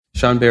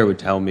Sean Baer would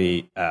tell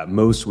me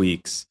most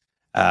weeks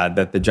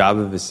that the job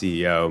of a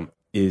CEO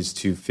is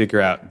to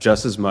figure out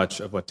just as much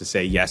of what to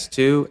say yes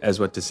to as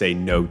what to say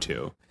no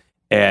to.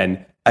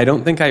 And I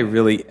don't think I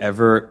really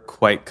ever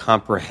quite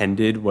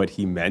comprehended what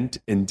he meant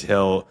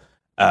until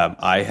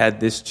I had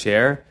this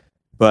chair.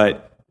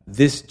 But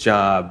this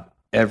job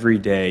every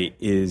day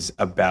is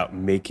about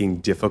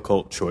making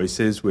difficult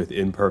choices with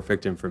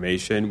imperfect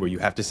information where you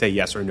have to say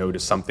yes or no to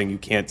something you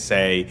can't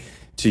say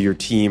to your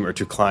team or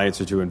to clients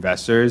or to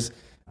investors.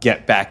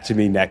 Get back to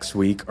me next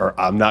week, or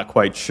I'm not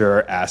quite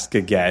sure, ask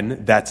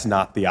again. That's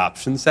not the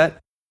option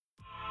set.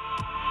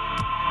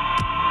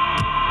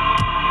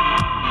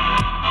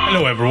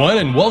 Hello, everyone,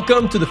 and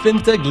welcome to the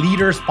FinTech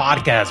Leaders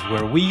Podcast,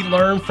 where we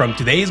learn from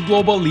today's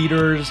global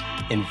leaders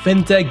in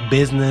FinTech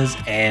business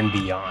and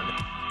beyond.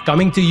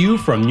 Coming to you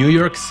from New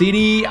York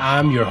City,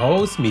 I'm your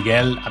host,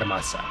 Miguel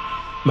Armaza.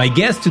 My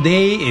guest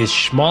today is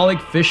Shmulik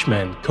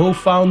Fishman,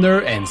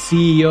 co-founder and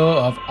CEO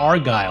of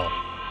Argyle,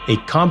 a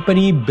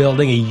company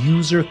building a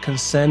user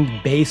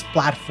consent-based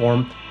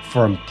platform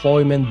for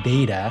employment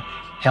data,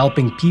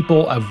 helping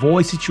people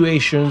avoid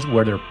situations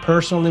where their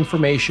personal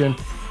information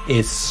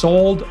is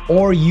sold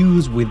or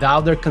used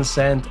without their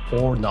consent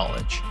or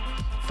knowledge.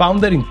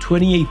 Founded in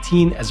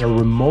 2018 as a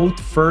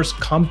remote-first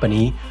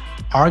company,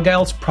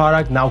 Argyle's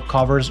product now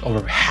covers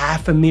over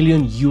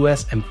 500,000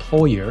 US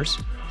employers,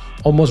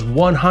 almost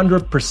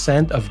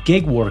 100% of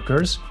gig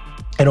workers,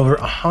 and over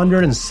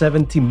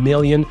 170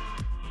 million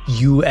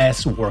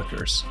US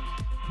workers.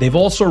 They've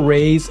also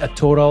raised a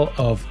total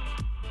of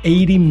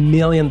 $80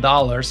 million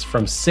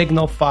from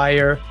Signal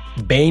Fire,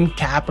 Bain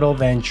Capital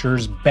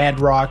Ventures,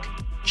 Bedrock,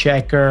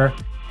 Checker,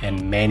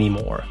 and many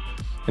more.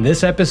 In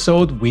this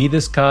episode, we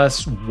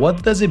discuss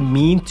what does it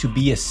mean to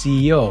be a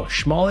CEO.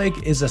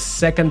 Shmulik is a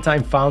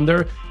second-time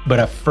founder, but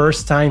a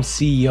first-time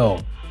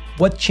CEO.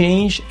 What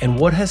changed and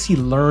what has he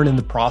learned in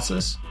the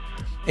process?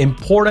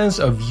 Importance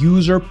of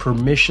user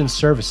permission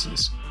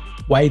services.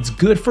 Why it's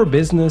good for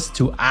business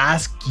to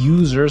ask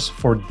users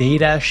for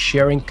data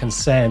sharing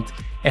consent,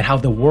 and how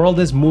the world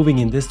is moving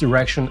in this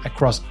direction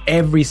across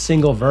every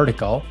single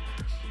vertical.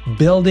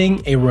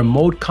 Building a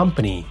remote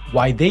company,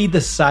 why they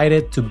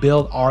decided to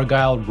build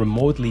Argyle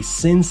remotely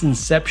since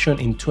inception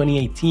in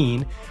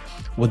 2018,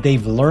 what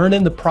they've learned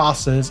in the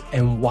process,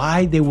 and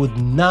why they would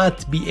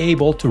not be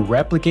able to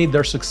replicate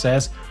their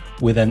success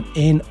with an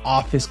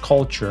in-office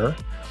culture,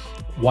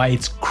 why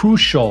it's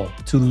crucial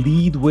to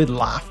lead with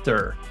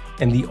laughter,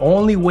 and the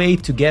only way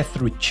to get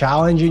through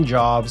challenging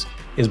jobs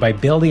is by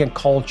building a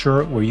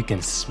culture where you can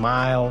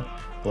smile,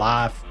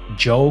 laugh,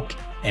 joke,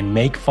 and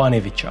make fun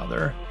of each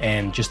other,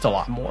 and just a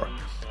lot more.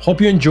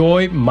 Hope you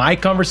enjoy my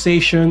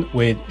conversation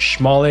with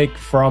Shmulik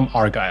from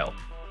Argyle.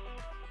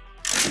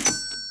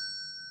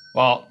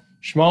 Well,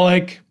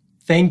 Shmulik,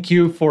 thank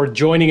you for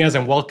joining us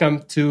and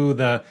welcome to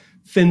the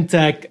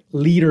FinTech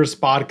Leaders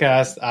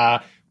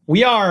Podcast.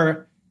 We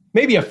are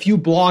maybe a few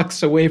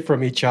blocks away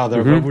from each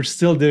other, but we're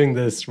still doing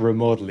this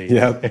remotely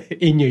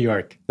in New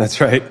York.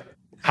 That's right.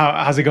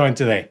 How's it going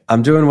today?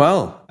 I'm doing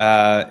well.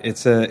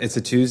 It's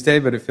a Tuesday,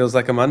 but it feels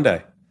like a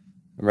Monday.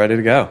 I'm ready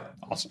to go.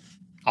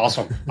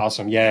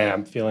 Awesome. Yeah,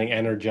 I'm feeling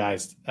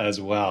energized as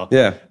well.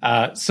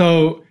 Yeah.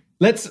 So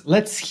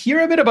let's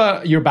hear a bit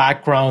about your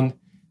background.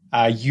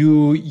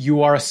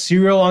 You are a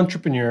serial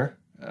entrepreneur.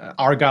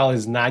 Argyle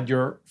is not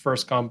your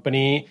first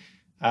company.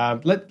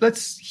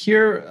 Let's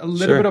hear a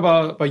little bit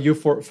about you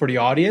for the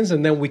audience,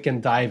 and then we can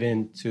dive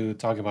into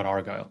talking about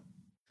Argyle.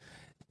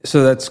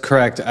 So that's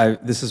correct.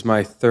 This is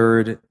my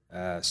third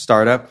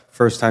startup,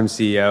 first time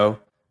CEO,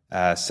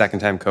 second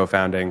time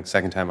co-founding,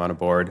 second time on a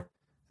board.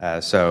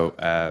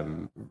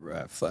 Falling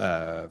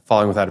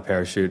without a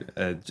parachute,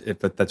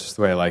 but that's just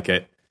the way I like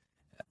it.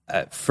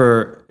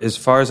 For as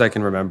far as I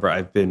can remember,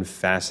 I've been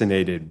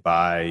fascinated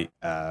by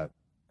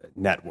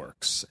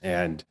networks.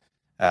 And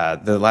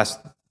the last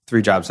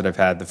three jobs that I've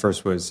had, the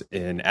first was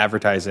in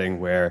advertising,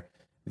 where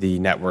the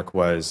network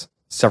was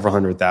several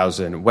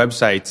 100,000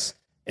 websites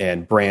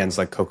and brands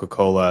like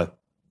Coca-Cola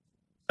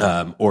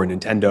or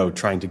Nintendo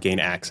trying to gain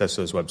access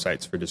to those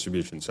websites for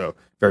distribution. So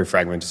very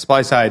fragmented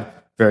supply side,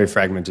 very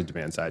fragmented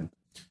demand side.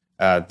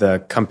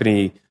 The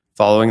company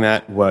following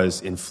that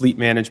was in fleet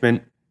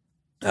management,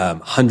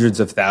 hundreds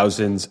of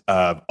thousands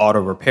of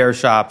auto repair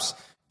shops,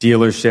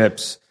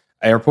 dealerships,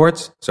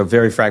 airports, so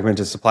very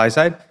fragmented supply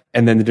side.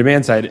 And then the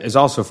demand side is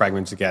also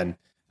fragmented again.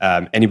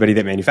 Anybody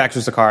that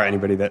manufactures a car,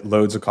 anybody that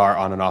loads a car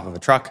on and off of a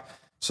truck.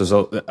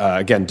 So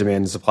again, demand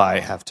and supply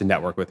have to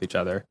network with each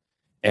other.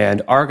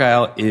 And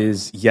Argyle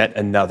is yet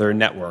another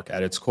network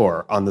at its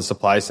core. On the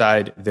supply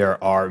side,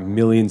 there are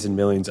millions and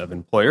millions of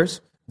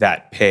employers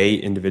that pay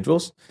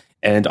individuals.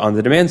 And on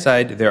the demand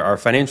side, there are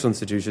financial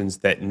institutions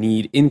that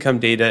need income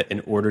data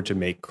in order to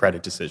make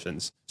credit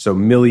decisions. So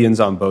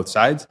millions on both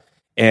sides.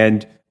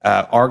 And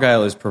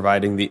Argyle is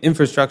providing the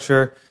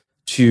infrastructure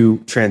to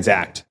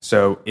transact.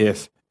 So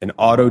if an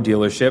auto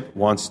dealership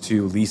wants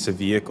to lease a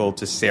vehicle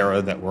to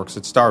Sarah that works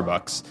at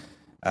Starbucks,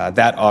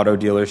 that auto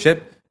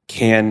dealership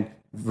can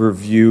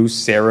review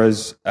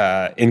Sarah's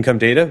income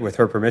data with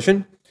her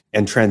permission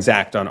and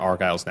transact on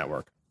Argyle's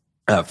network.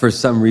 For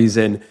some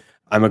reason,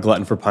 I'm a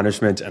glutton for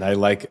punishment, and I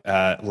like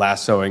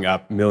lassoing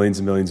up millions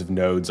and millions of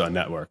nodes on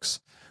networks.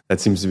 That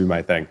seems to be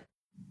my thing.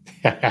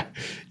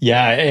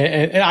 Yeah,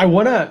 and I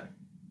want to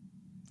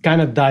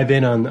kind of dive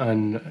in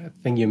on a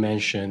thing you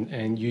mentioned,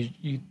 and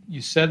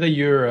you said that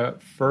you're a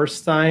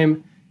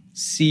first-time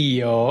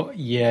CEO,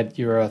 yet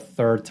you're a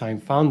third-time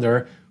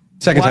founder.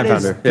 Second-time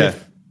founder,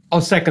 yeah.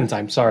 Second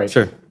time, sorry.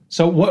 Sure.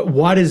 So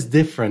what is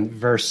different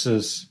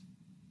versus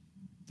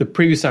the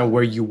previous time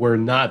where you were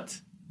not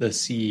the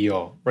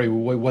CEO, right?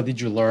 What did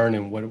you learn,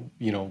 and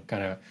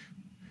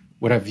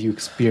what have you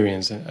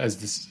experienced as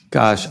this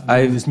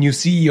new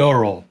CEO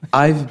role?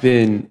 I've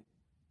been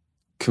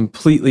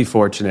completely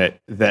fortunate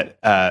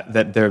that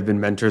there have been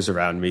mentors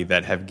around me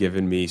that have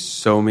given me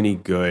so many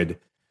good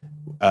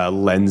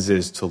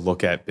lenses to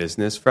look at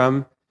business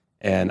from,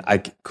 and I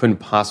couldn't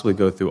possibly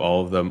go through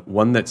all of them.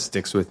 One that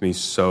sticks with me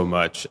so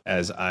much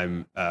as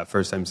I'm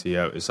first-time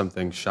CEO is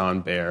something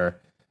Sean Baer,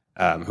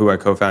 who I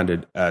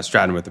co-founded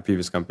Stratton with, the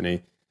previous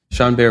company.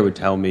 Sean Baer would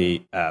tell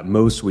me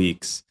most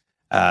weeks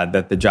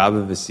that the job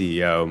of a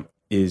CEO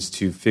is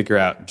to figure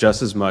out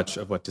just as much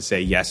of what to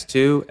say yes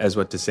to as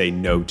what to say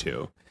no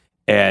to.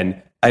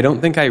 And I don't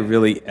think I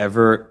really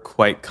ever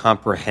quite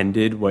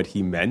comprehended what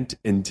he meant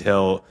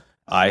until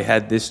I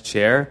had this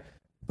chair.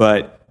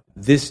 But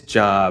this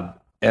job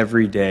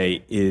every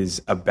day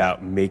is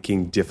about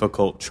making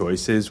difficult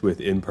choices with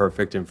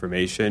imperfect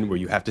information, where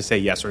you have to say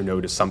yes or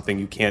no to something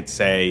you can't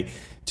say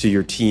to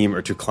your team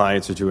or to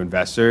clients or to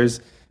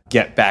investors.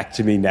 Get back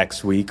to me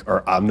next week,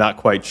 or I'm not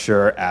quite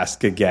sure,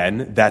 ask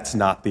again. That's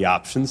not the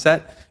option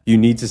set. You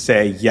need to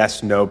say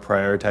yes, no,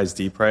 prioritize,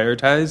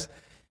 deprioritize.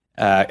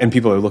 And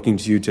people are looking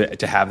to you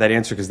to have that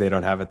answer because they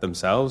don't have it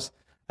themselves.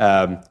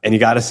 And you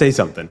got to say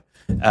something.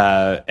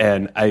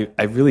 And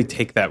I really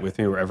take that with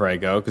me wherever I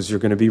go, because you're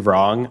going to be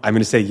wrong. I'm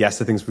going to say yes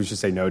to things we should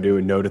say no to,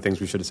 and no to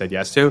things we should have said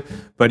yes to.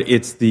 But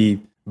it's the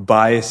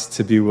bias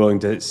to be willing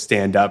to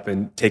stand up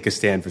and take a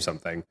stand for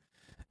something.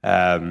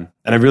 And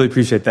I really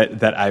appreciate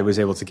that I was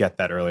able to get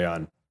that early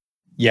on.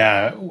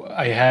 Yeah,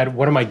 I had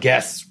one of my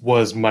guests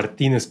was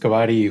Martin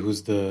Escovari,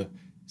 who's the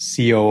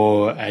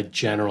COO at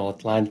General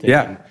Atlantic.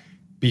 Yeah. And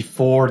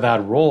before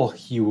that role,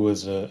 he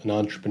was an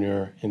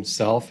entrepreneur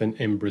himself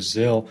in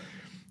Brazil.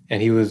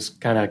 And he was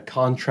kind of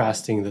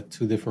contrasting the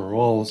two different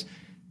roles,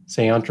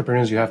 saying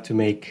entrepreneurs, you have to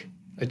make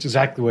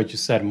exactly what you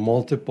said,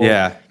 multiple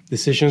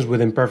decisions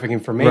with imperfect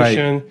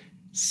information, right.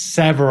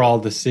 Several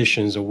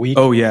decisions a week.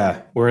 Oh,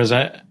 yeah. Whereas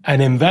an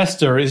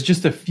investor is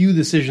just a few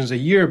decisions a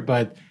year,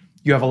 but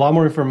you have a lot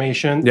more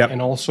information. Yep.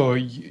 And also,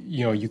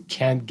 you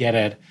can't get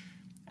it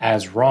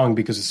as wrong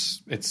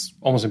because it's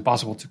almost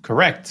impossible to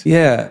correct.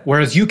 Yeah.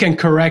 Whereas you can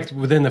correct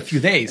within a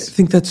few days. I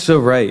think that's so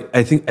right.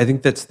 I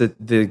think that's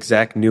the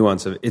exact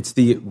nuance of it. It's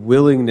the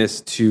willingness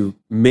to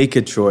make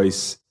a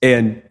choice,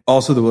 and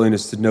also the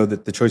willingness to know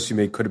that the choice you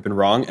made could have been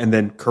wrong, and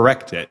then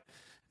correct it.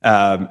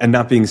 And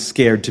not being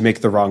scared to make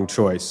the wrong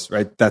choice,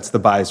 right? That's the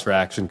bias for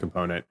action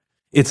component.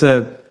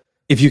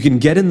 If you can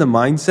get in the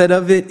mindset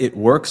of it, it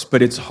works,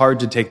 but it's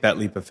hard to take that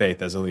leap of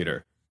faith as a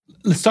leader.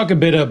 Let's talk a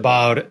bit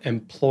about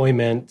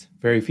employment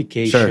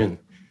verification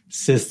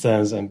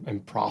systems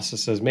and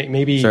processes.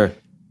 Maybe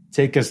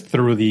take us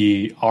through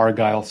the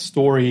Argyle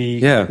story.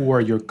 Yeah. Who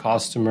are your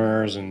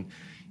customers, and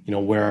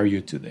where are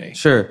you today?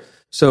 Sure.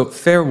 So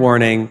fair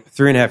warning,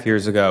 3.5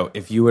 years ago,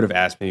 if you would have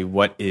asked me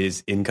what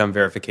is income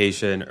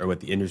verification, or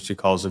what the industry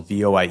calls a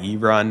VOIE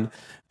run,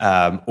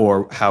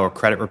 or how a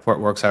credit report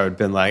works, I would have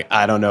been like,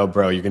 I don't know,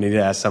 bro, you're going to need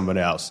to ask someone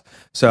else.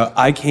 So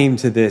I came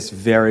to this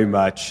very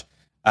much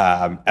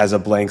as a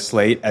blank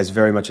slate, as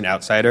very much an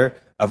outsider.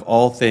 Of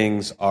all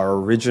things, our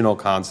original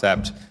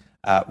concept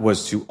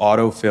was to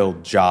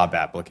autofill job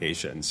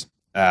applications.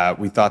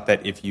 We thought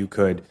that if you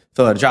could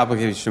fill out a job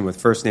application with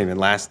first name and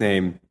last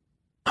name,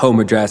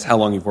 home address, how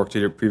long you've worked at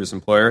your previous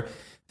employer,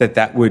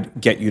 that would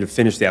get you to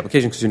finish the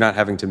application, because you're not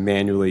having to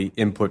manually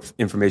input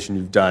information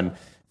you've done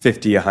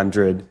 50,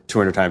 100,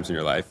 200 times in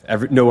your life.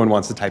 No one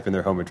wants to type in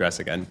their home address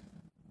again.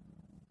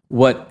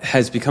 What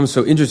has become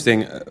so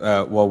interesting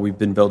while we've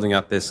been building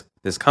up this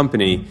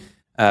company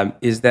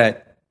is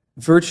that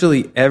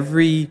virtually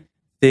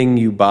everything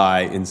you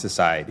buy in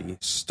society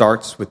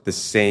starts with the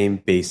same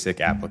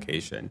basic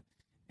application.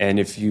 And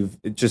if you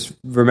just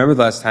remember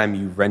the last time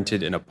you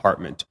rented an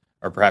apartment,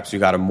 or perhaps you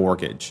got a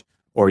mortgage,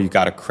 or you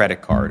got a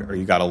credit card, or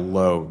you got a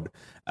loan,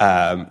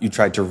 you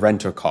tried to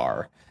rent a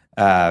car,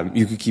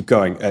 you could keep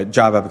going.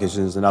 Job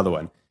application is another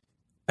one.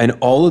 In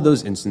all of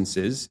those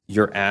instances,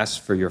 you're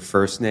asked for your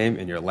first name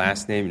and your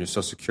last name and your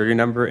social security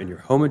number and your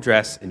home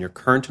address and your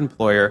current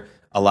employer.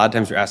 A lot of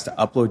times you're asked to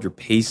upload your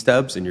pay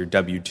stubs and your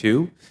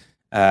W-2.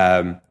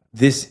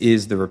 This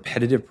is the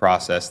repetitive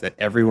process that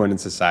everyone in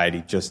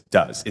society just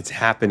does. It's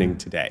happening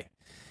today.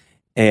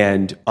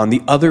 And on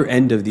the other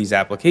end of these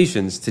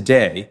applications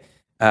today,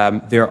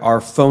 there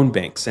are phone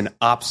banks and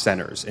ops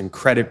centers and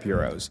credit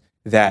bureaus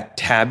that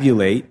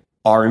tabulate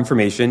our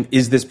information.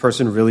 Is this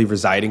person really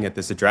residing at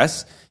this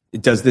address?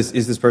 Is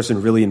this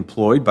person really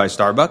employed by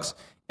Starbucks?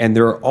 And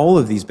there are all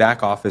of these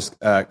back office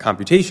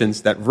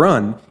computations that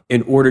run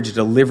in order to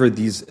deliver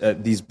these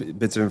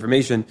bits of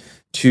information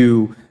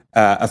to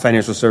a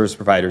financial service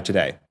provider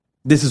today.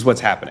 This is what's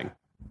happening.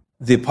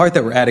 The part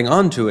that we're adding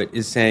on to it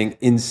is saying,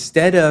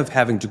 instead of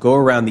having to go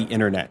around the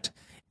internet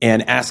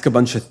and ask a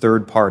bunch of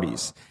third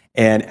parties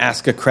and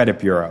ask a credit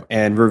bureau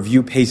and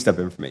review pay stub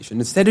information,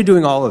 instead of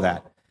doing all of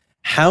that,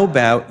 how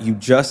about you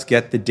just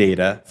get the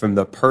data from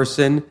the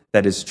person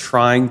that is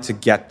trying to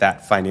get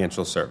that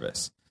financial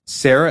service?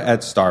 Sarah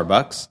at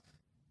Starbucks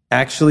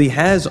actually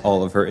has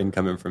all of her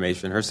income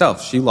information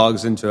herself. She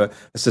logs into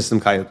a system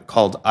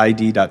called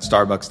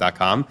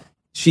id.starbucks.com.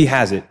 She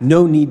has it.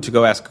 No need to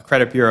go ask a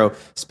credit bureau,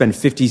 spend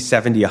 $50,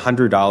 $70,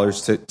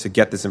 $100 to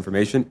get this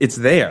information. It's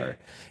there.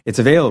 It's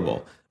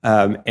available.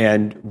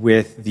 And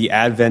with the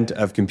advent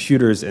of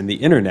computers and the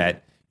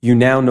internet, you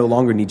now no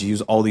longer need to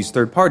use all these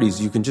third parties.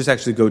 You can just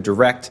actually go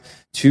direct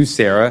to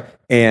Sarah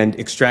and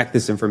extract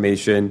this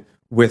information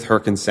with her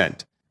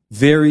consent.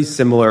 Very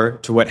similar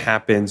to what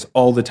happens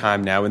all the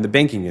time now in the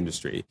banking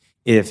industry.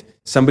 If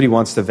somebody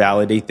wants to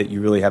validate that you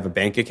really have a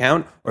bank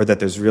account, or that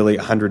there's really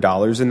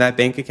 $100 in that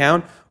bank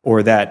account,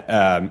 or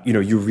that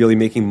you're really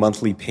making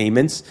monthly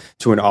payments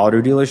to an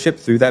auto dealership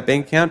through that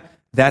bank account,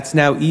 that's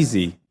now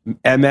easy.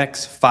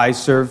 Amex,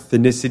 Fiserv,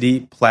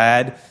 Finicity,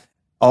 Plaid,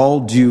 all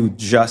do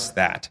just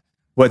that.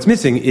 What's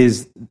missing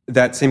is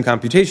that same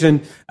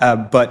computation,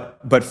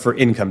 but for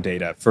income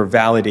data, for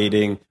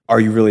validating, are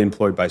you really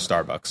employed by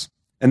Starbucks?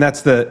 And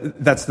that's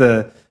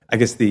the I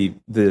guess the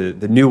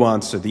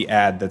nuance or the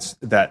add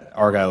that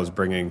Argyle is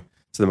bringing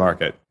to the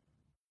market.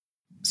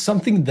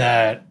 Something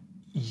that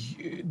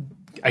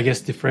I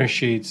guess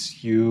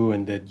differentiates you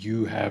and that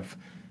you have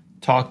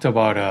talked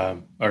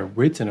about or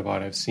written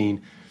about, I've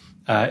seen,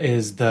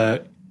 is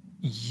the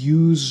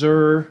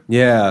user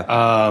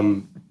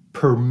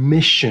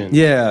permission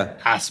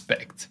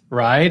aspect,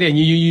 right? And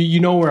you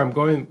know where I'm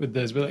going with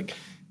this, but like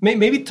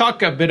maybe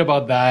talk a bit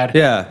about that.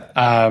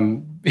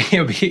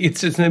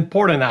 It's an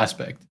important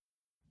aspect.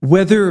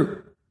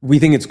 Whether we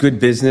think it's good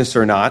business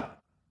or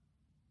not,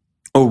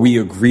 or we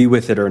agree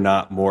with it or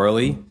not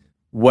morally,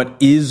 what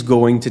is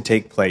going to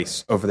take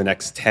place over the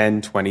next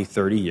 10, 20,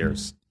 30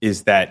 years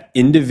is that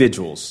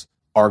individuals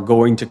are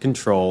going to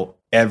control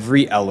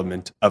every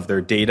element of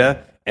their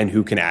data and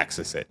who can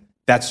access it.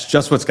 That's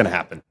just what's going to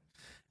happen.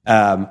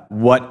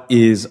 What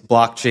is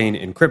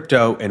blockchain and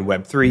crypto and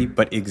Web3?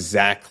 But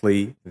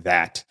exactly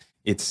that.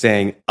 It's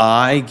saying,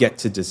 I get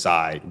to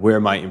decide where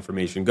my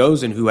information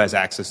goes and who has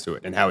access to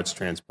it and how it's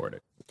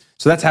transported.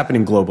 So that's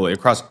happening globally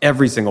across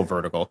every single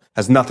vertical,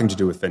 has nothing to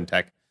do with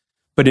fintech.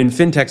 But in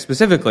fintech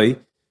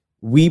specifically,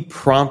 we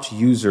prompt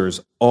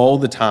users all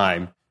the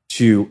time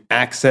to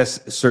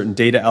access a certain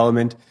data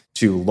element,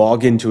 to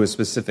log into a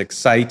specific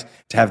site,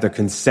 to have their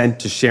consent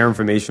to share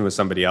information with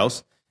somebody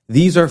else.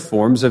 These are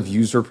forms of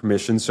user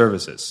permission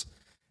services.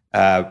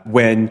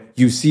 When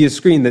you see a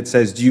screen that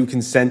says, do you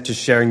consent to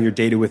sharing your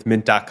data with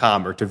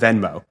Mint.com or to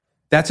Venmo?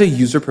 That's a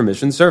user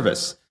permission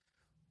service.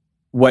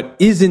 What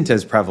isn't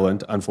as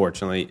prevalent,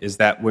 unfortunately, is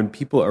that when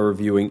people are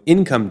reviewing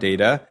income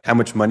data, how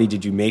much money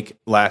did you make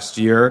last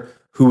year?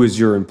 Who is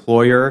your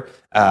employer?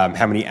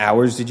 How many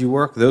hours did you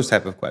work? Those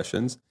type of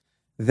questions.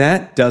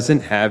 That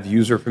doesn't have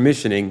user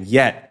permissioning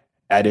yet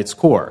at its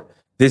core.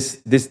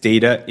 This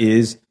data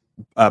is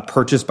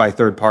purchased by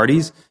third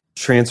parties,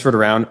 transferred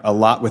around a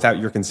lot without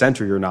your consent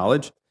or your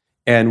knowledge.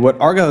 And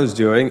what Argyle is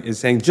doing is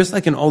saying, just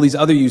like in all these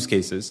other use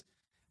cases,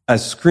 a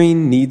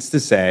screen needs to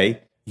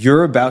say,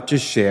 you're about to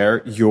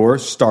share your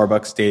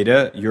Starbucks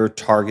data, your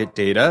Target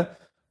data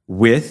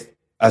with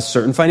a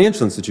certain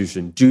financial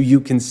institution. Do you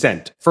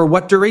consent? For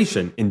what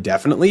duration?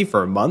 Indefinitely?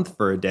 For a month?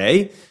 For a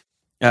day?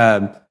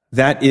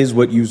 That is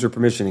what user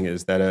permissioning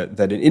is, that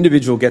an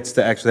individual gets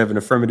to actually have an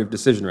affirmative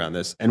decision around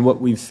this. And what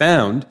we've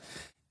found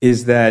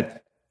is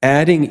that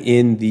adding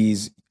in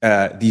these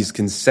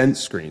consent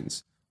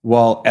screens,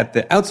 while at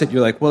the outset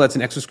you're like, well, that's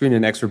an extra screen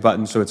and an extra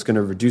button, so it's going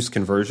to reduce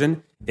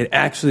conversion, it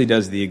actually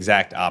does the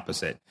exact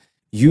opposite.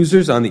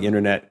 Users on the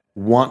internet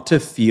want to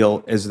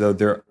feel as though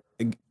they're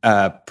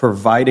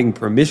providing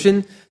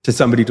permission to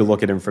somebody to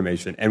look at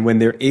information. And when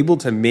they're able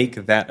to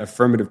make that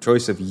affirmative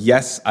choice of,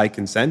 yes, I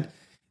consent,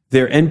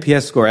 their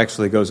NPS score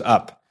actually goes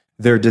up.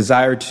 Their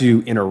desire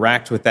to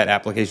interact with that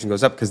application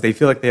goes up because they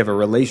feel like they have a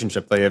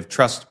relationship, they have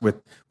trust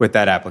with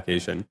that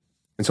application.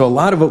 And so a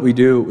lot of what we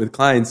do with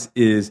clients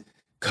is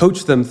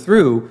coach them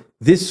through,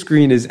 this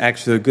screen is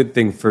actually a good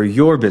thing for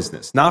your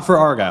business, not for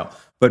Argyle,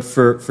 but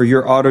for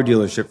your auto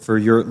dealership, for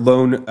your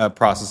loan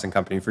processing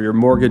company, for your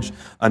mortgage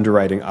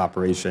underwriting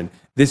operation.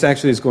 This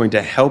actually is going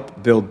to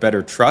help build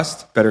better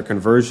trust, better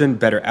conversion,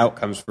 better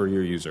outcomes for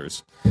your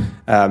users.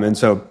 And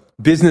so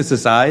business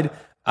aside,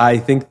 I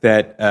think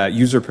that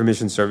user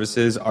permission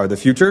services are the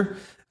future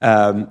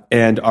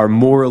and are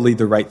morally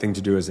the right thing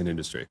to do as an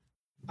industry.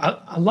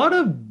 A lot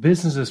of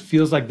businesses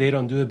feels like they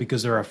don't do it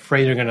because they're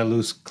afraid they're going to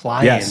lose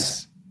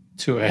clients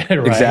to it,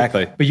 right?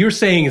 Exactly. But you're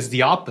saying it's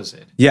the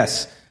opposite.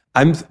 Yes.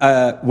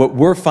 What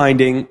we're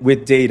finding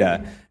with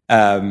data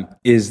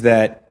is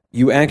that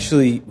you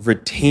actually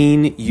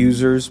retain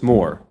users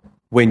more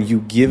when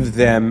you give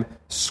them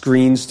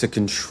screens to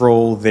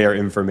control their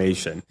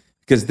information,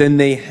 because then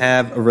they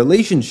have a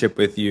relationship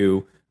with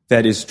you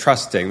that is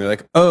trusting. They're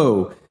like,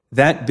 oh,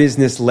 that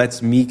business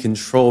lets me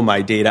control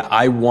my data.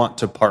 I want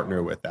to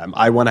partner with them.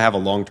 I want to have a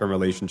long-term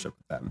relationship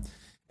with them.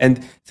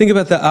 And think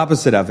about the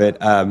opposite of it.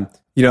 I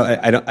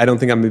don't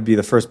think I'm going to be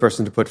the first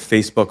person to put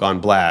Facebook on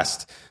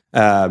blast.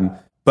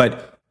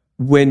 But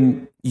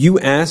when you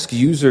ask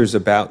users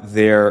about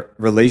their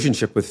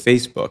relationship with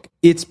Facebook,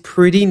 it's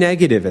pretty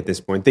negative at this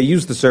point. They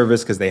use the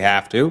service because they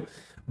have to,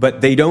 but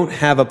they don't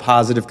have a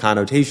positive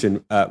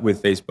connotation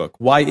with Facebook.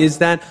 Why is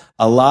that?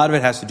 A lot of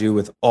it has to do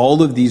with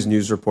all of these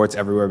news reports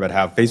everywhere about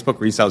how Facebook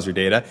resells your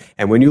data.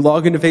 And when you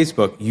log into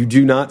Facebook, you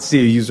do not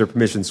see a user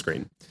permission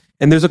screen.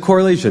 And there's a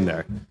correlation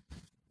there.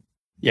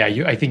 Yeah,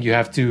 I think you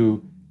have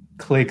to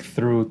click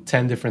through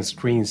 10 different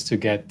screens to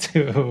get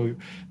to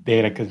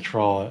data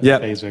control at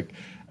Facebook.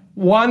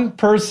 One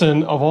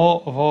person of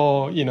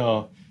all,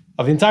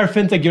 of the entire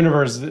fintech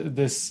universe,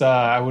 this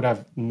I would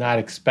have not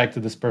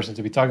expected this person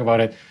to be talking about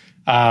it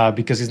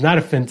because he's not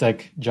a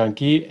fintech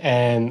junkie,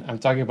 and I'm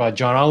talking about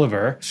John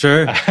Oliver.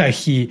 Sure,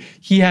 he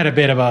had a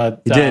bit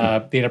about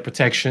data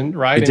protection,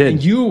 right? He did.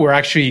 And you were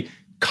actually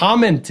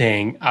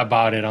commenting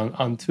about it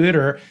on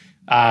Twitter.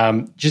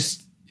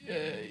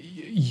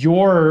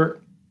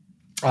 Your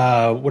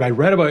what I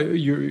read about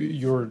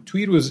your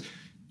tweet was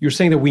you're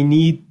saying that we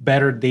need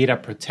better data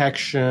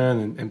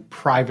protection and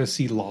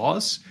privacy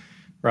laws,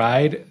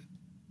 right?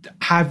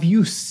 Have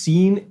you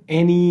seen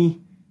any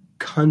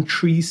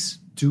countries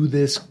do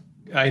this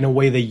in a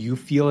way that you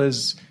feel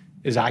is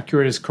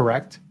accurate, is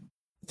correct?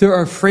 There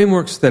are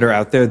frameworks that are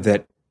out there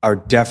that are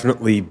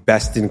definitely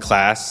best in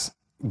class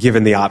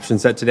given the option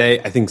set today.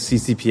 I think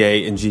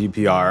CCPA and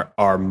GDPR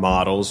are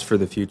models for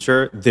the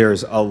future.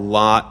 There's a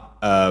lot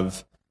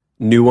of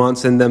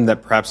nuance in them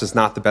that perhaps is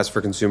not the best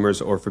for consumers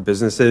or for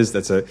businesses.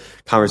 That's a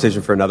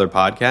conversation for another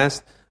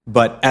podcast.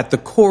 But at the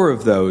core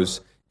of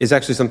those is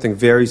actually something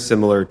very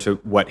similar to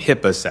what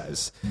HIPAA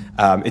says.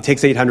 It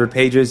takes 800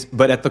 pages,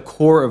 but at the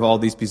core of all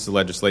these pieces of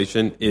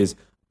legislation is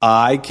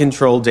I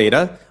control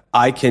data.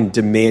 I can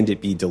demand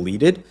it be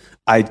deleted.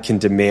 I can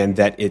demand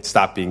that it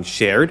stop being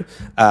shared.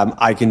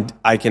 I can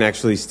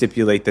actually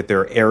stipulate that there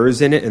are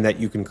errors in it and that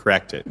you can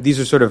correct it. These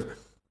are sort of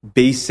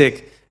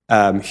basic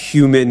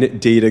human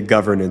data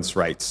governance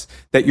rights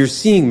that you're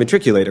seeing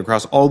matriculate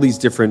across all these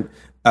different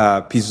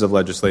pieces of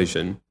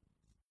legislation.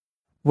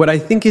 What I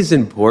think is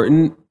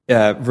important,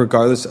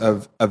 regardless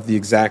of the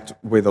exact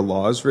way the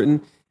law is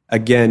written,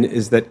 again,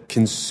 is that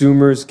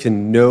consumers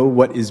can know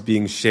what is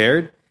being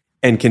shared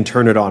and can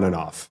turn it on and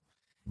off.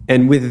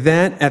 And with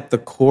that at the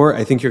core,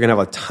 I think you're going to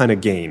have a ton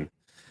of gain.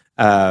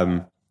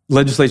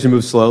 Legislation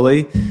moves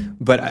slowly,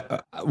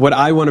 but what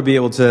I want to be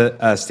able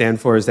to stand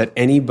for is that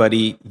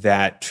anybody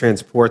that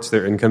transports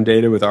their income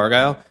data with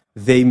Argyle,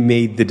 they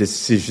made the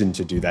decision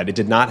to do that. It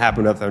did not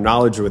happen without their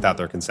knowledge or without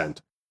their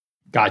consent.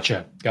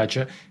 Gotcha.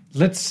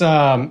 Let's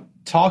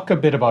talk a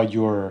bit about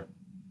your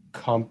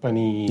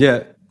company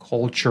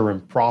culture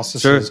and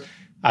processes. Sure.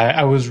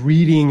 I was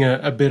reading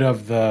a bit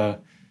of the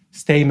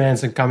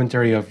statements and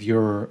commentary of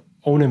your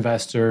own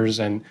investors,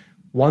 and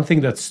one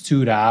thing that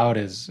stood out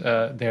is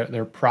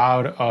they're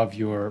proud of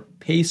your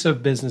pace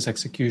of business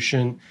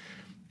execution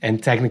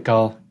and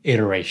technical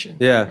iteration.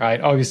 Yeah.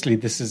 Right. Obviously,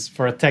 this is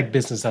for a tech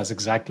business. That's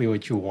exactly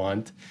what you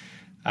want.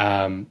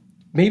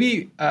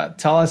 Maybe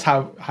tell us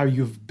how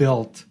you've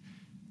built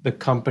the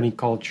company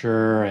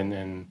culture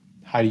and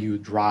how do you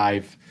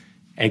drive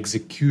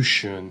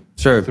execution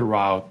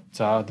throughout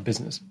the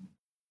business.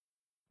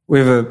 We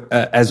have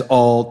as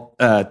all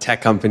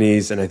tech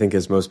companies, and I think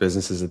as most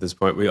businesses at this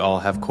point, we all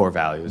have core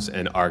values,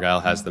 and Argyle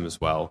has them as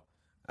well.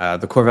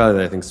 The core value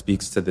that I think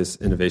speaks to this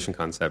innovation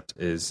concept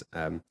is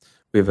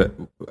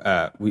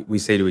we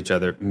say to each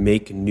other,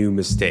 make new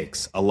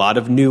mistakes. A lot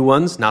of new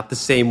ones, not the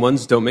same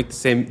ones. Don't make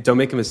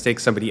a mistake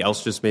somebody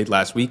else just made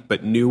last week,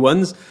 but new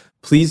ones.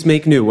 Please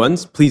make new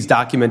ones. Please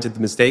document the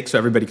mistake so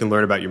everybody can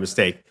learn about your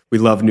mistake. We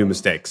love new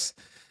mistakes.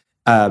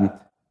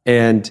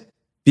 And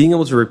being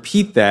able to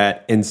repeat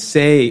that and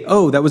say,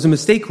 oh, that was a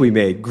mistake we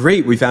made.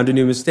 Great, we found a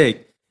new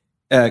mistake.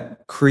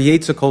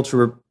 Creates a culture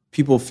where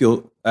people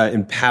feel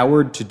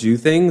empowered to do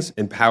things,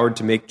 empowered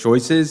to make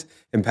choices,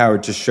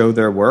 empowered to show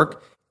their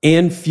work,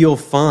 and feel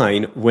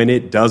fine when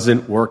it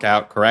doesn't work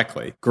out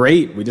correctly.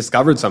 Great, we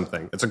discovered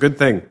something. It's a good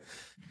thing.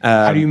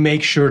 How do you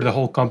make sure the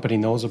whole company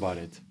knows about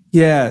it?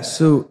 Yeah,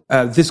 so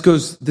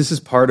this is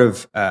part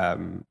of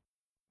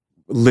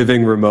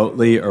living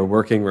remotely or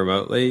working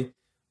remotely.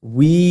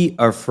 We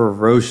are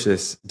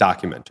ferocious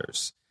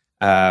documenters.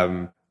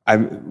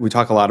 We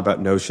talk a lot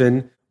about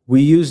Notion.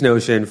 We use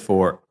Notion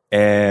for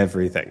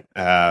everything.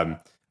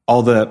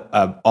 All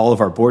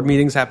of our board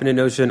meetings happen in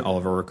Notion. All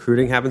of our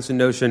recruiting happens in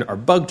Notion. Our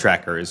bug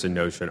tracker is in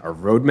Notion. Our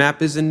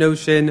roadmap is in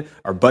Notion.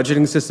 Our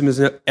budgeting system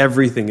is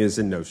everything is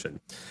in Notion.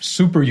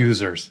 Super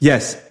users.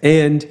 Yes,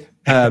 and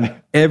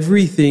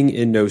everything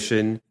in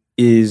Notion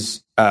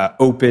is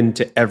open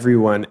to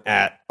everyone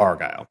at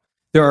Argyle.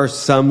 There are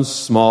some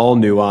small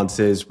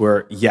nuances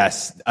where,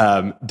 yes,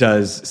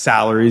 does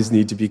salaries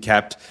need to be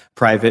kept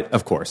private?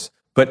 Of course.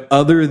 But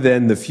other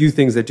than the few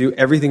things that do,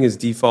 everything is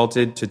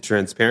defaulted to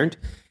transparent.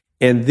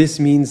 And this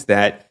means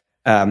that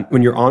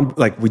when you're on,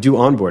 like we do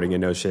onboarding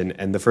in Notion,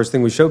 and the first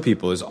thing we show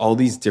people is all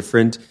these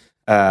different,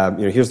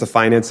 here's the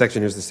finance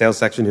section, here's the sales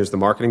section, here's the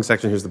marketing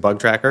section, here's the bug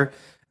tracker.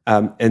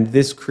 And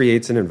this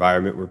creates an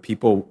environment where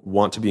people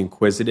want to be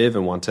inquisitive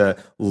and want to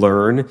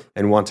learn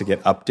and want to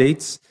get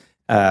updates.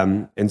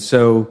 And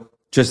so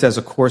just as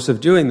a course of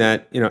doing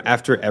that,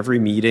 after every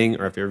meeting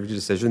or after every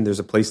decision, there's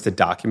a place to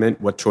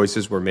document what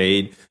choices were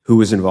made, who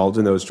was involved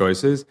in those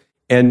choices.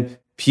 And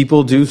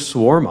people do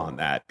swarm on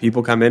that.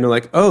 People come in and are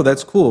like, oh,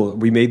 that's cool.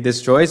 We made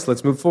this choice.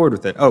 Let's move forward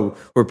with it. Oh,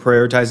 we're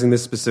prioritizing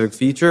this specific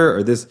feature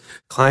or this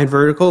client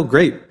vertical.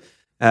 Great.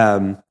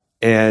 And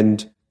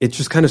it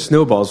just kind of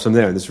snowballs from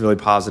there in this really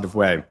positive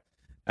way.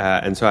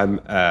 And so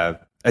I'm,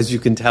 as you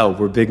can tell,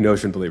 we're big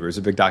Notion believers,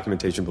 big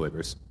documentation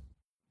believers.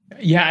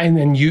 Yeah,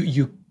 and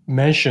you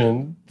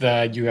mentioned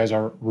that you guys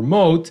are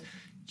remote.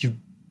 You've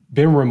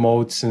been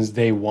remote since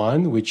day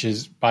one, which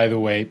is, by the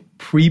way,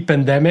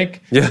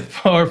 pre-pandemic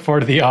for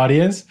the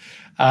audience.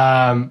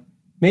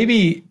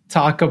 Maybe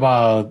talk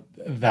about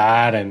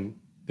that and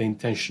the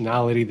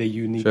intentionality that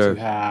you need to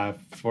have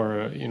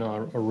for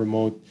a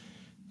remote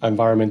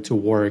environment to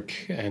work,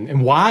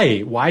 and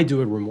why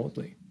do it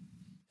remotely?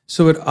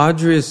 So what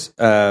Audrius,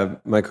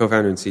 my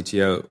co-founder and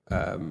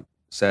CTO,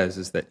 says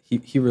is that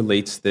he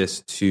relates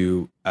this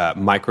to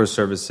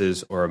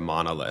microservices or a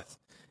monolith.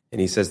 And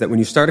he says that when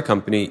you start a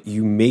company,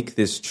 you make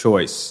this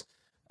choice.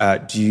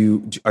 Are you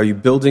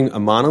building a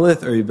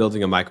monolith or are you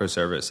building a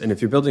microservice? And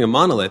if you're building a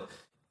monolith,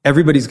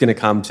 everybody's going to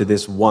come to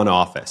this one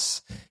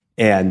office.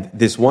 And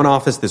this one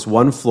office, this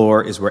one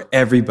floor is where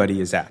everybody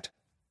is at.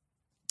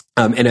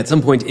 And at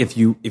some point, if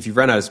you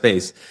run out of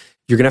space,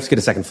 you're going to have to get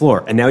a second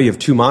floor. And now you have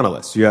two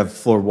monoliths. You have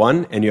floor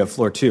 1 and you have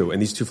floor 2.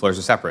 And these two floors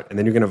are separate. And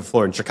then you're going to have a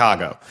floor in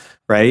Chicago,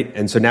 right?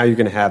 And so now you're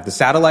going to have the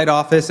satellite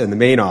office and the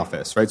main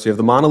office, right? So you have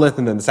the monolith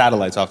and then the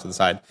satellites off to the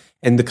side.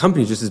 And the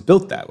company just is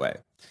built that way.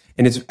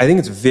 And I think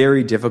it's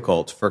very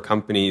difficult for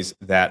companies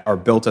that are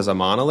built as a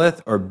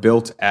monolith or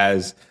built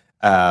as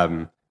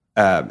an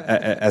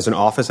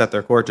office at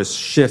their core to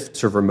shift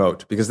to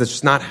remote, because that's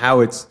just not how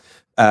it's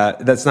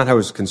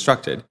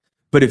constructed.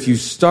 But if you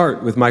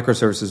start with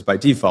microservices by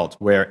default,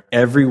 where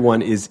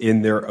everyone is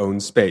in their own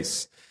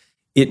space,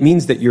 it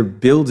means that you're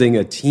building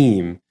a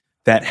team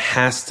that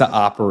has to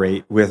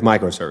operate with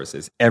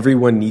microservices.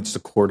 Everyone needs to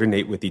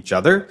coordinate with each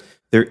other.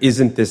 There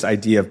isn't this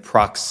idea of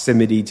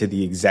proximity to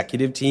the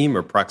executive team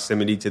or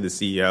proximity to the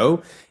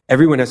CEO.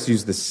 Everyone has to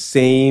use the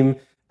same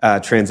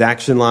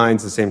transaction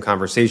lines, the same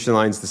conversation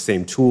lines, the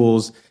same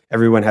tools.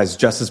 Everyone has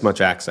just as much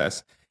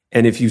access.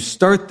 And if you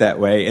start that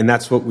way, and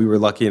that's what we were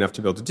lucky enough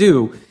to be able to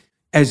do,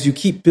 as you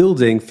keep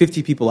building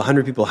 50 people,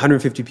 100 people,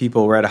 150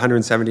 people, we're at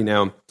 170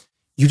 now,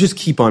 you just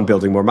keep on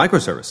building more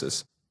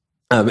microservices.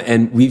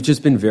 And we've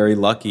just been very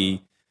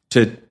lucky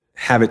to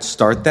have it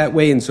start that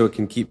way, and so it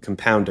can keep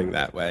compounding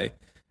that way.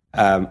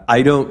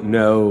 I don't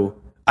know.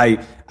 I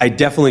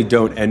definitely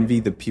don't envy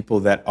the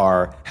people that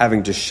are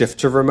having to shift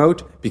to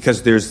remote,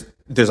 because there's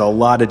a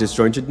lot of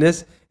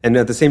disjointedness. And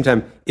at the same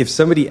time, if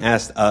somebody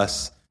asked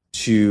us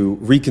to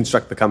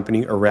reconstruct the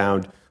company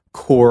around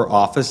core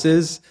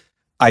offices,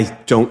 I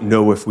don't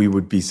know if we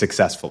would be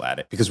successful at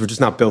it, because we're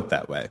just not built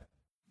that way.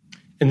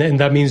 And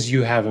that means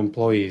you have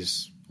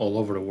employees all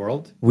over the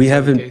world? We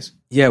have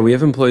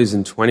employees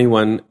in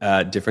 21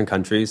 different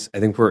countries. I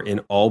think we're in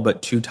all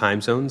but 2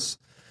 time zones.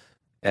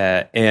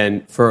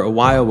 And for a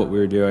while, what we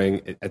were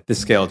doing at this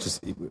scale,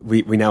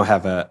 we now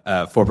have a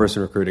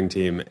 4-person recruiting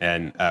team,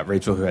 and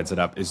Rachel, who heads it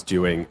up, is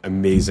doing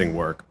amazing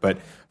work. But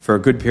for a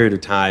good period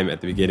of time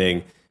at the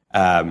beginning,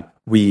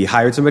 we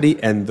hired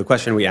somebody, and the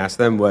question we asked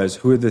them was,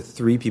 who are the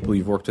 3 people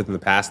you've worked with in the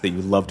past that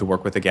you'd love to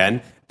work with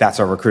again? That's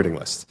our recruiting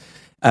list.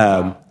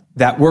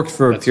 That worked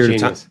for a period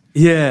of time.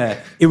 Yeah,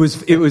 it was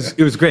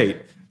great.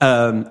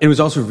 It was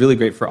also really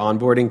great for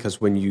onboarding,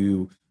 because when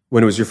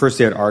it was your first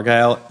day at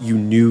Argyle, you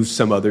knew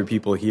some other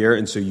people here,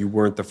 and so you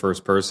weren't the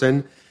first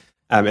person.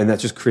 And that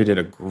just created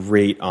a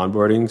great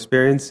onboarding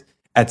experience.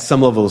 At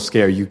some level of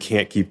scale, you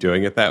can't keep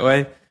doing it that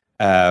way.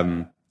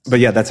 But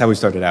yeah, that's how we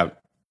started out.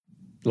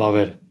 Love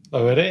it.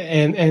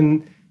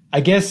 And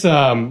I guess,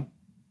 now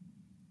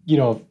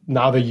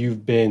that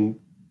you've been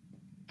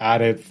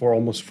at it for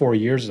almost 4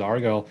 years at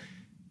Argyle,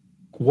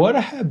 what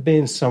have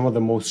been some of the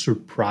most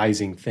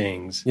surprising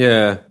things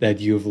that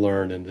you've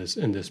learned in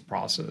this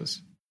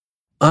process?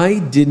 I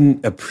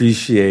didn't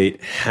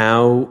appreciate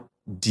how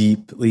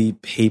deeply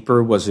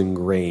paper was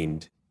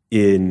ingrained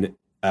in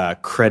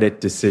credit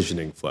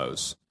decisioning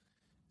flows.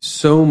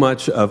 So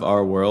much of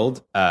our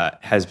world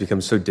has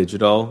become so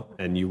digital,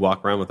 and you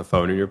walk around with a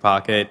phone in your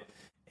pocket,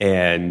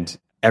 and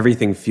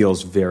everything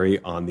feels very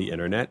on the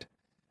internet.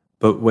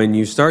 But when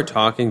you start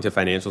talking to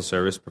financial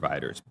service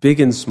providers, big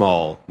and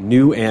small,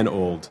 new and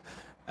old,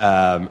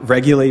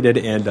 regulated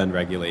and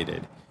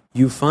unregulated,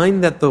 you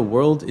find that the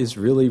world is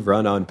really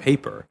run on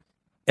paper.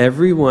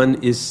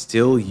 Everyone is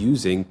still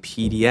using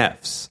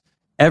PDFs.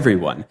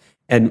 everyone.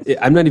 And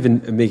I'm not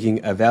even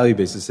making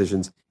value-based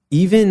decisions.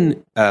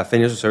 Even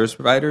financial service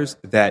providers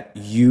that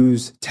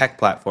use tech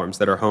platforms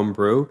that are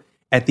homebrew,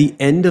 at the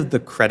end of the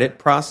credit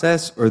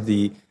process or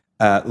the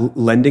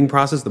lending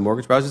process, the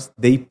mortgage process,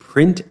 they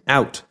print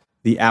out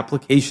the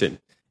application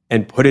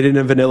and put it in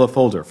a vanilla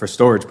folder for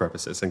storage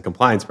purposes and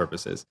compliance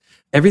purposes.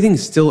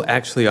 Everything's still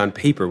actually on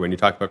paper when you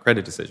talk about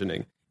credit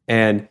decisioning.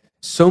 And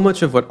so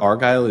much of what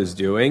Argyle is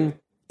doing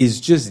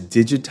is just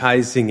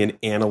digitizing an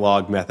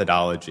analog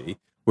methodology.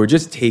 We're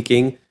just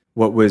taking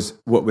what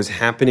was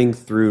happening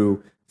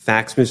through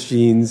fax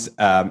machines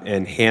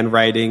and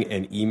handwriting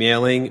and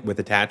emailing with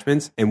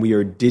attachments, and we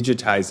are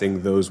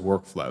digitizing those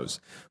workflows.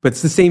 But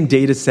it's the same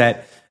data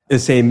set, the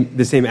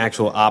same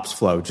actual ops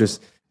flow,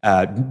 just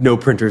no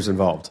printers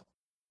involved.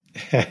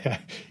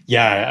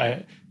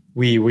 Yeah,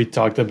 we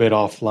talked a bit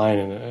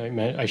offline,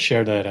 and I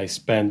shared that I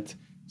spent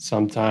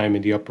some time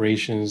in the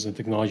operations and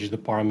technology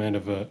department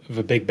of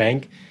a big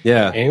bank.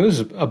 Yeah, and it was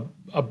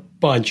a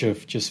bunch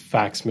of just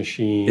fax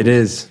machines. It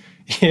is,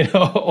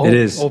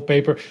 old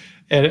paper.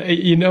 And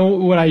you know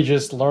what I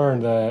just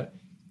learned?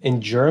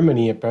 In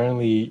Germany,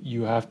 apparently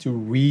you have to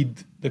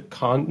read the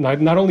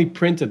not only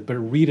print it, but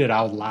read it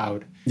out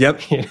loud.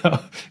 Yep.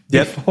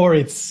 Before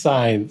it's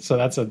signed. So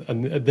that's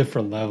a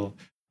different level.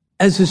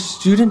 As a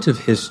student of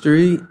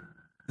history,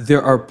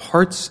 there are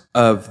parts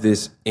of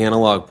this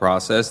analog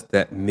process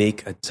that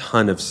make a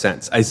ton of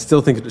sense. I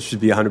still think it should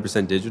be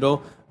 100%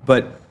 digital,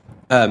 but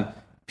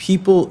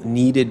people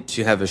needed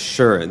to have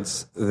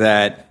assurance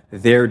that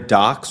their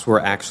docs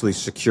were actually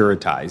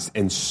securitized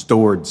and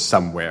stored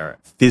somewhere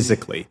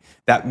physically.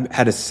 That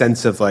had a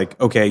sense of like,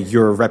 okay,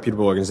 you're a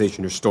reputable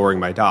organization, you're storing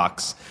my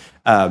docs.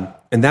 And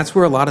that's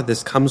where a lot of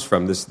this comes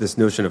from, this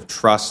notion of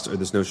trust or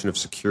this notion of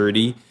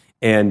security.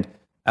 And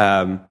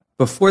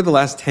before the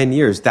last 10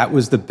 years, that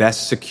was the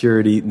best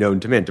security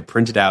known to man, to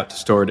print it out, to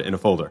store it in a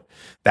folder.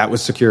 That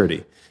was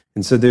security.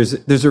 And so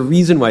there's a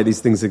reason why these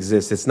things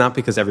exist. It's not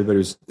because everybody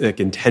was like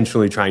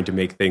intentionally trying to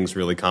make things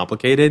really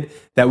complicated.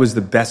 That was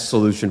the best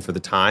solution for the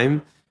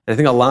time. And I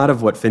think a lot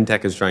of what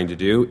fintech is trying to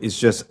do is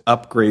just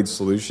upgrade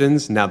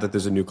solutions now that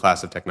there's a new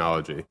class of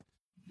technology.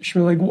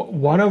 Shmulik,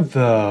 one of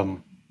the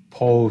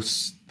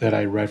posts that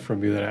I read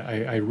from you that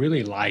I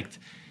really liked,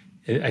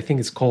 I think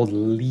it's called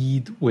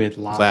Lead with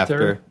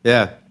Laughter.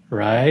 Yeah.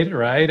 Right.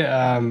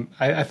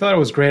 I thought it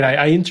was great.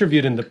 I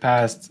interviewed in the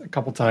past a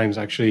couple times,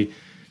 actually,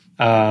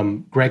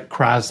 Greg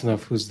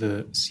Krasnov, who's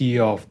the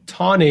CEO of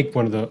Tonic,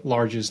 one of the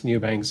largest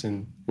neobanks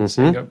in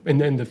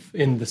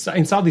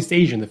Southeast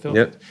Asia, in the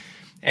Philippines. Yep.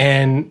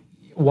 And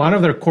one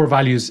of their core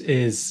values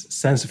is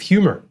sense of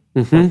humor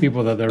for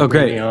people that they're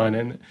bringing on.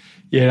 And,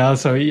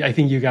 so I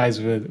think you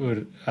guys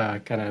would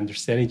kind of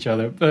understand each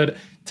other. But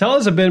tell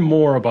us a bit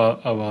more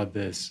about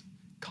this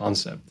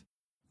concept.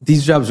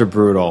 These jobs are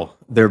brutal.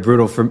 It's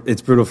brutal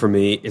for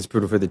me. It's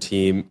brutal for the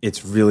team.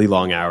 It's really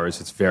long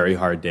hours. It's very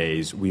hard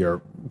days. We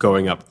are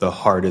going up the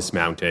hardest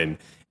mountain.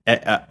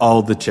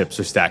 All the chips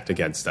are stacked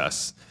against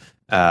us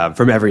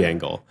from every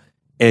angle.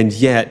 And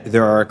yet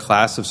there are a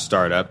class of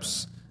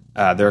startups,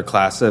 there are a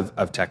class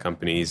of tech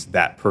companies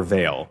that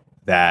prevail,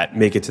 that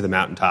make it to the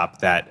mountaintop,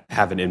 that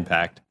have an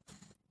impact.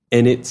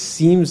 And it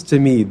seems to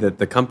me that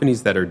the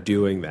companies that are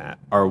doing that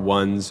are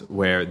ones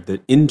where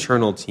the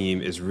internal team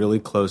is really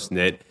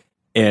close-knit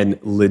and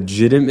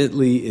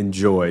legitimately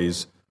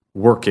enjoys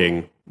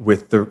working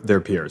with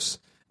their peers.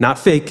 Not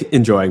fake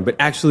enjoying, but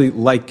actually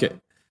like it.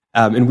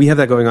 And we have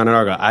that going on at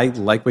Argyle. I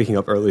like waking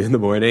up early in the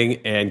morning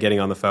and getting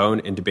on the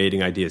phone and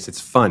debating ideas. It's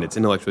fun. It's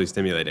intellectually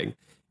stimulating.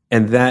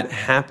 And that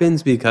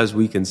happens because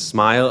we can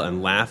smile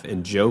and laugh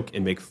and joke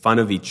and make fun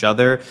of each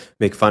other,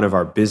 make fun of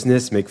our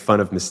business, make fun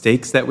of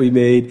mistakes that we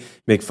made,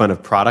 make fun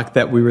of product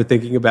that we were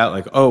thinking about.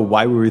 Like, oh,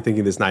 why were we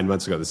thinking this 9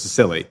 months ago? This is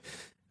silly.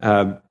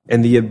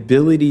 And the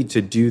ability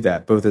to do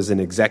that, both as an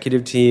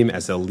executive team,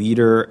 as a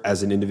leader,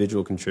 as an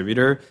individual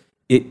contributor,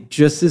 it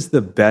just is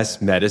the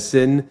best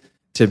medicine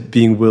to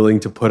being willing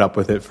to put up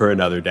with it for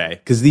another day.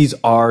 Because these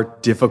are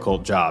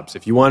difficult jobs.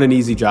 If you want an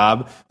easy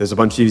job, there's a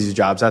bunch of easy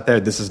jobs out there.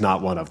 This is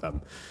not one of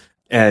them.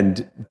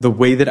 And the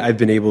way that I've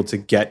been able to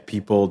get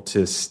people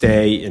to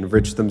stay,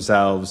 enrich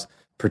themselves,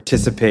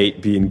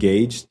 participate, be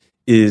engaged,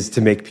 is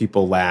to make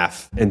people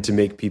laugh and to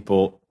make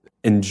people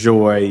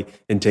enjoy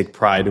and take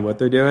pride in what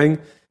they're doing.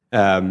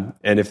 And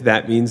if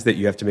that means that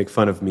you have to make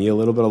fun of me a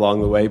little bit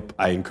along the way,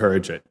 I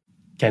encourage it.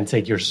 Can't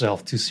take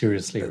yourself too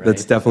seriously, right?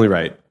 That's definitely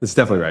right.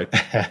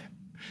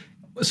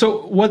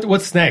 So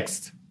what's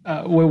next?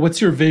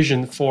 What's your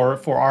vision for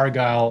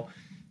Argyle,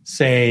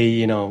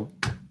 say,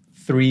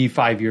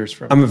 3-5 years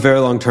from now? I'm a very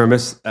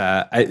long-termist.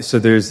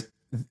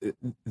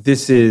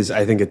 This is,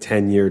 I think, a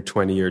 10-year,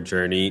 20-year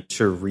journey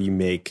to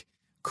remake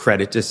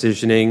credit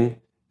decisioning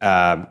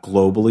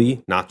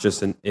globally, not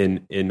just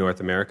in North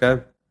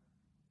America.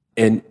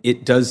 And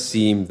it does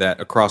seem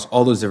that across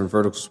all those different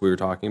verticals we were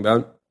talking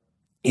about,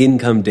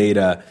 income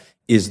data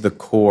is the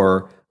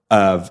core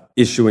of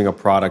issuing a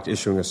product,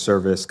 issuing a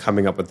service,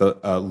 coming up with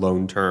a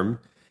loan term.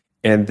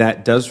 And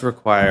that does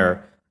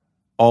require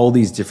all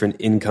these different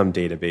income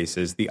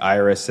databases. The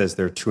IRS says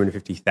there are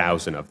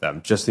 250,000 of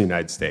them, just in the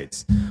United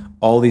States.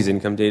 All these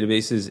income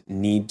databases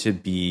need to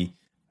be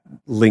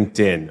linked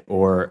in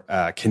or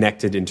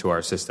connected into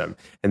our system.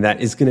 And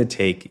that is going to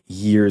take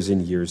years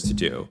and years to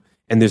do.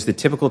 And there's the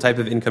typical type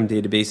of income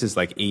databases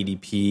like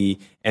ADP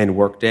and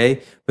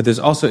Workday, but there's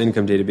also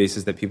income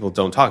databases that people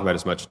don't talk about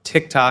as much.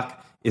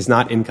 TikTok is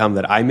not income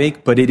that I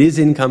make, but it is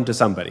income to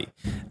somebody.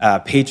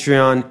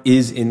 Patreon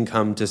is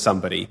income to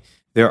somebody.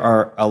 There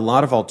are a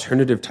lot of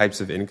alternative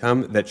types of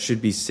income that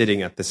should be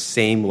sitting at the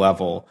same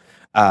level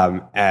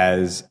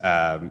as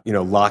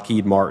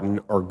Lockheed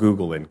Martin or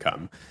Google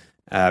income.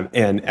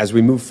 And as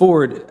we move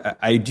forward,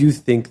 I do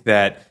think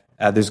that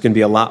there's going to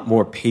be a lot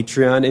more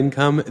Patreon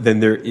income than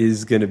there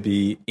is going to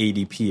be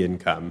ADP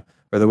income.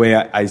 Or the way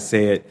I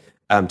say it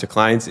to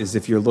clients is,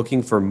 if you're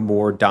looking for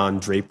more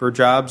Don Draper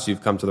jobs,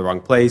 you've come to the wrong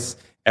place.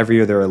 Every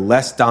year there are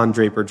less Don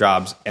Draper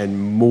jobs and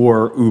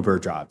more Uber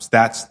jobs.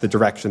 That's the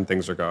direction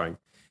things are going.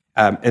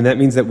 And that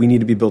means that we need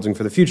to be building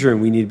for the future,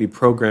 and we need to be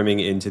programming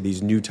into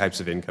these new types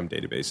of income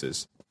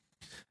databases.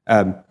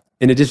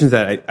 In addition to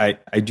that,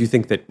 I do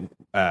think that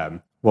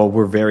while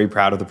we're very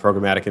proud of the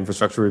programmatic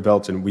infrastructure we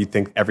built, and we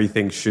think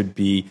everything should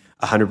be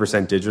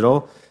 100%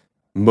 digital,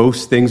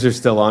 most things are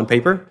still on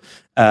paper.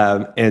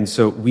 And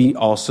so we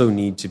also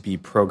need to be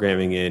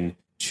programming in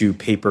to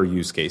paper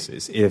use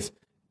cases. If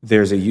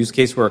there's a use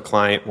case where a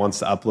client wants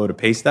to upload a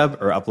pay stub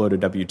or upload a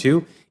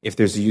W-2, if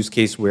there's a use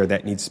case where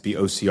that needs to be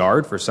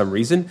OCR'd for some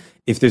reason,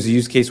 if there's a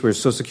use case where a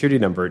social security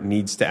number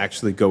needs to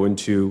actually go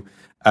into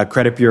a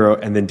credit bureau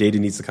and then data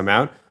needs to come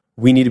out,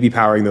 we need to be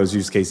powering those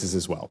use cases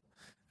as well.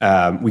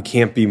 We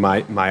can't be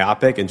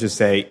myopic and just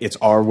say it's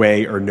our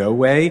way or no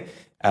way.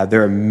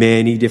 There are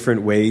many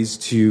different ways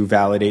to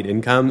validate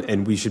income,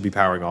 and we should be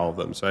powering all of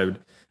them. So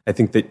I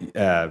think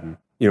that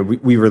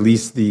we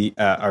released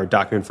our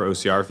document for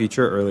OCR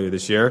feature earlier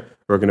this year.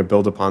 We're going to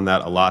build upon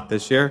that a lot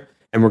this year,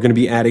 and we're going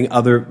to be adding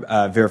other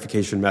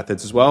verification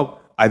methods as well,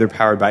 either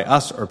powered by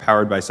us or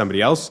powered by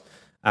somebody else.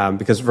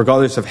 Because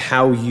regardless of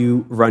how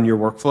you run your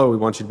workflow, we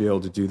want you to be able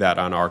to do that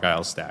on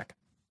Argyle Stack.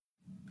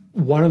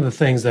 One of the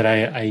things that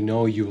I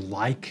know you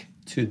like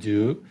to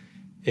do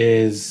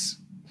is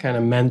kind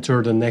of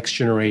mentor the next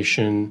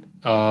generation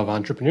of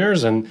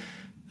entrepreneurs. And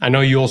I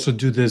know you also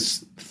do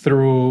this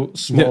through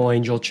small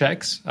angel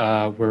checks,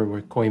 where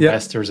we're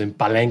co-investors in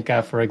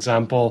Palenka, for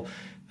example,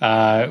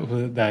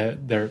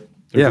 they're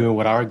doing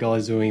what Argyle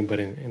is doing,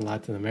 but in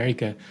Latin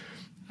America.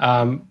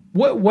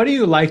 What do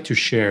you like to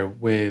share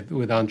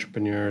with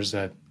entrepreneurs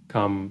that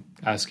come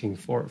asking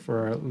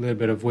for a little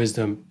bit of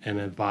wisdom and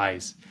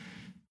advice?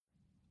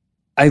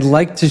 I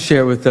like to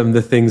share with them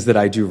the things that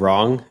I do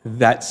wrong.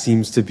 That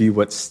seems to be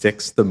what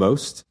sticks the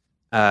most.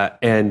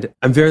 And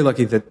I'm very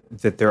lucky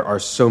that there are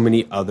so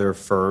many other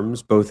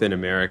firms, both in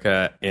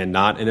America and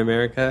not in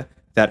America,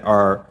 that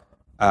are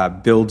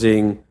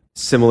building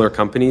similar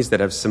companies that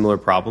have similar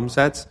problem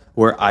sets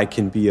where I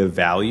can be of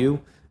value,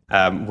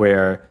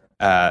 where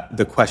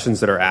the questions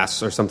that are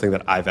asked are something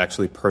that I've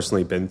actually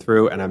personally been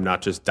through, and I'm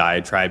not just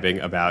diatribing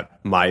about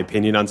my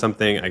opinion on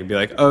something. I can be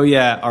like, oh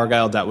yeah,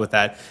 Argyle dealt with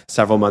that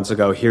several months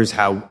ago. Here's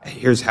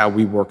how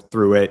we worked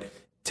through it.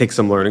 Take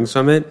some learnings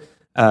from it.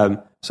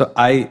 So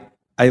I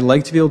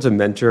like to be able to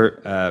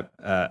mentor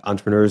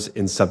entrepreneurs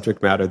in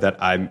subject matter that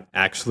I'm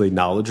actually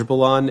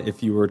knowledgeable on.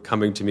 If you were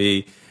coming to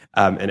me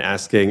and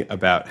asking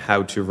about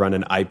how to run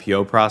an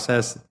IPO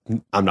process,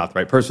 I'm not the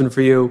right person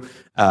for you.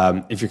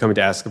 If you're coming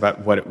to ask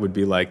about what it would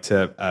be like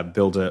to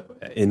build an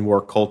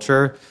in-work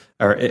culture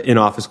or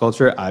in-office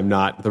culture, I'm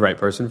not the right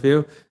person for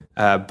you.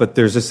 But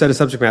there's a set of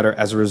subject matter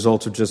as a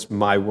result of just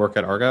my work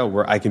at Argyle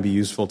where I can be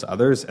useful to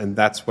others, and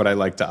that's what I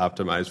like to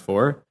optimize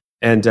for.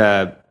 And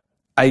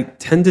I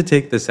tend to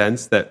take the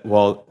sense that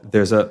while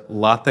there's a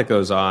lot that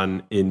goes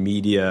on in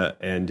media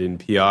and in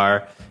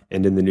PR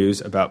and in the news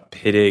about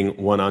pitting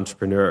one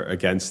entrepreneur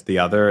against the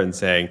other and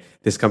saying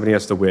this company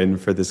has to win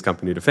for this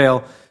company to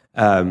fail,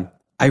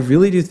 I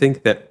really do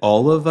think that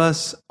all of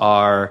us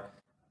are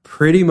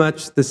pretty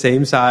much the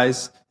same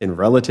size in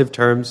relative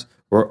terms.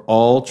 We're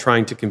all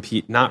trying to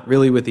compete, not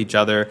really with each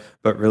other,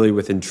 but really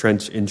with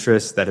entrenched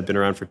interests that have been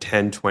around for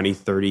 10, 20,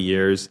 30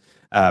 years.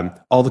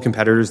 All the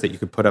competitors that you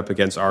could put up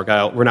against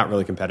Argyle, we're not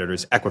really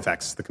competitors.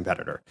 Equifax is the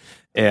competitor.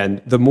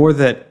 And the more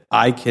that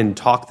I can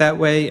talk that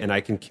way and I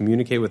can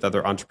communicate with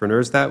other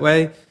entrepreneurs that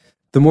way,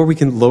 the more we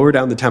can lower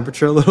down the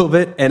temperature a little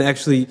bit and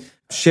actually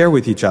share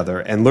with each other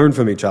and learn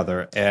from each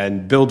other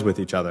and build with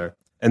each other.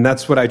 And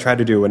that's what I try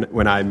to do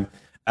when I'm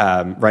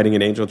writing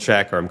an angel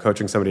check or I'm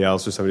coaching somebody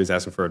else or somebody's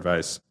asking for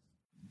advice.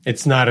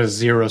 It's not a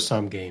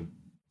zero-sum game.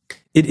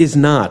 It is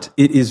not.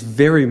 It is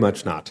very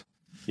much not.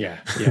 Yeah.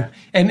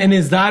 And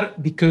is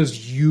that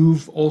because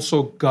you've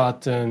also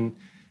gotten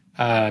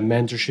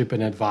mentorship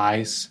and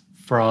advice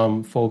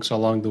from folks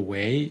along the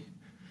way?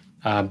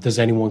 Does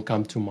anyone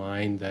come to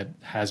mind that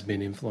has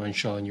been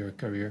influential in your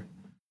career?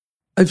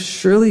 I've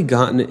surely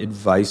gotten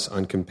advice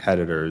on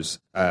competitors.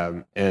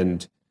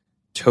 And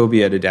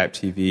Toby at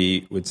Adapt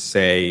TV would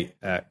say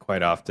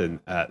quite often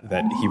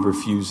that he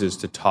refuses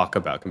to talk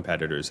about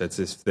competitors as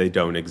if they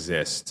don't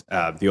exist.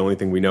 The only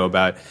thing we know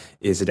about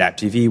is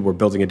Adapt TV. We're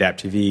building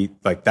Adapt TV.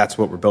 Like, that's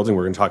what we're building.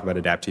 We're going to talk about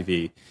Adapt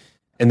TV.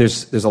 And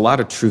there's a lot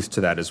of truth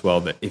to that as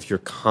well, that if you're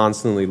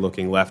constantly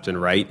looking left and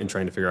right and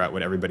trying to figure out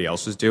what everybody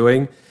else is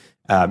doing,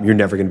 you're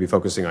never going to be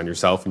focusing on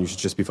yourself, and you should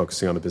just be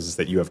focusing on the business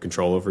that you have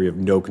control over. You have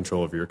no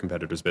control over your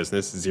competitor's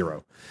business,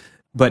 zero.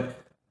 But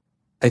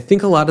I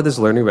think a lot of this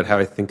learning about how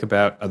I think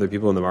about other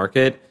people in the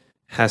market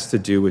has to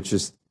do with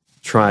just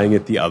trying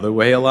it the other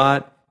way a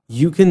lot.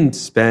 You can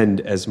spend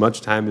as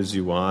much time as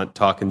you want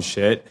talking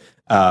shit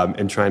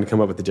and trying to come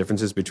up with the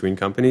differences between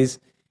companies.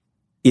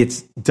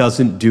 It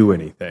doesn't do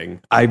anything.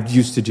 I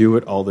used to do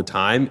it all the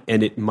time,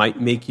 and it might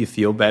make you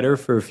feel better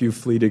for a few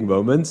fleeting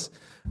moments.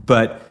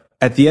 But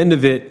at the end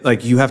of it,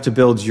 like, you have to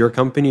build your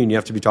company and you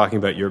have to be talking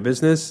about your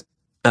business.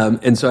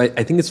 And so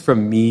I think it's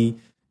from me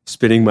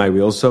spinning my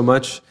wheels so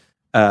much,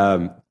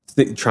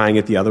 trying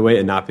it the other way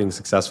and not being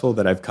successful,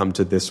 that I've come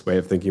to this way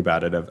of thinking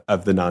about it,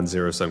 of the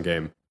non-zero sum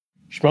game.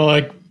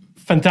 Shmulik,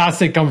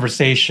 fantastic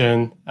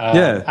conversation.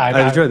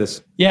 I enjoy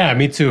this. Yeah,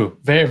 me too.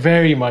 Very,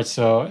 very much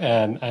so.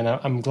 And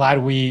I'm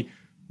glad we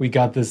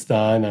got this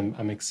done.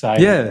 I'm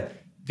excited. Yeah.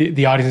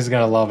 The audience is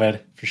going to love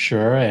it for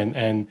sure.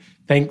 And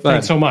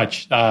thanks so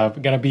much.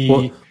 Going to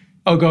be...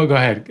 Well, go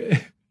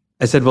ahead.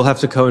 I said we'll have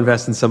to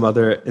co-invest in some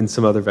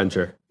other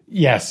venture.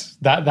 Yes,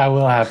 that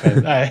will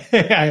happen. I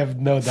have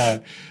no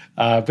doubt.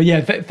 But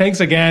yeah, thanks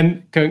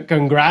again.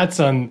 Congrats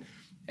on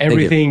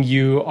everything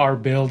you are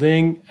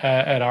building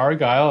at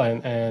Argyle,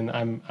 and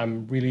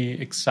I'm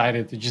really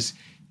excited to just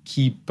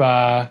keep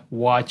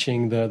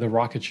watching the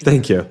rocket ship.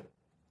 Thank you.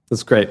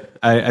 That's great.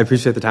 I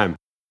appreciate the time.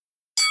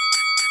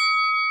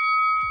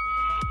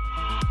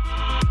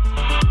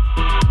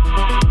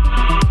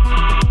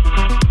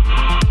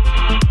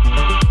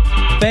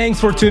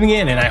 Thanks for tuning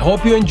in, and I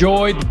hope you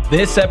enjoyed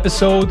this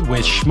episode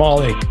with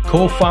Shmulik,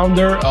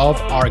 co-founder of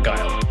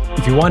Argyle.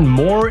 If you want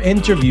more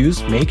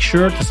interviews, make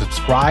sure to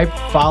subscribe,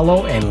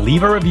 follow, and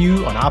leave a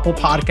review on Apple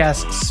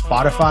Podcasts,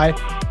 Spotify,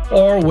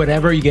 or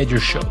wherever you get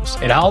your shows.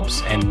 It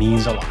helps and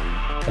means a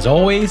lot. As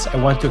always, I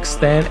want to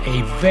extend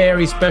a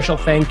very special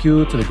thank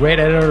you to the great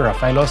editor,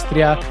 Rafael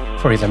Ostria,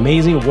 for his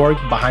amazing work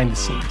behind the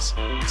scenes.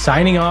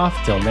 Signing off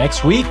till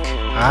next week,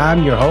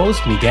 I'm your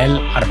host, Miguel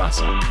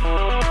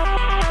Armaza.